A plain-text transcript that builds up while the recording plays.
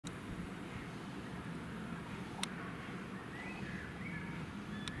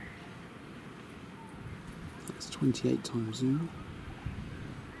It's 28 times zoom.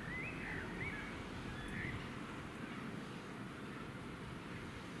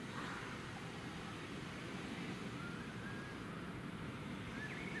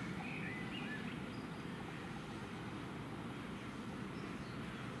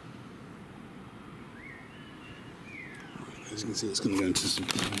 As you can see, it's going to go into some.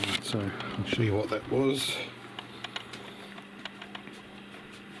 So I'll show you what that was.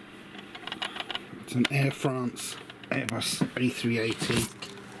 It's an Air France Airbus A380,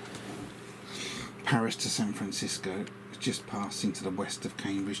 Paris to San Francisco. It's just passing to the west of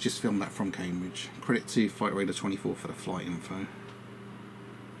Cambridge. Just filmed that from Cambridge. Credit to Flight Radar 24 for the flight info.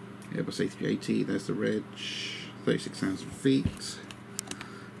 Airbus A380. There's the reg. 36,000 feet.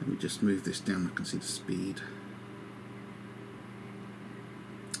 Let me just move this down. I can see the speed.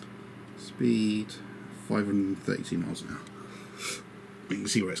 Speed 532 miles an hour. You can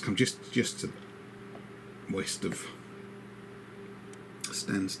see where it's come, just to west of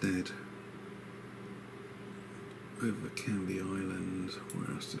Stansted, over Canby Island.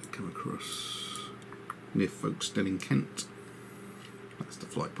 Where else did it come across? Near Folkestone in Kent. That's the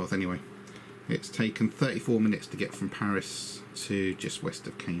flight path anyway. It's taken 34 minutes to get from Paris to just west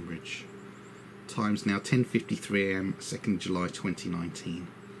of Cambridge. Time's now 10:53 AM, 2nd July 2019.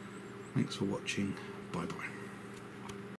 Thanks for watching. Bye bye.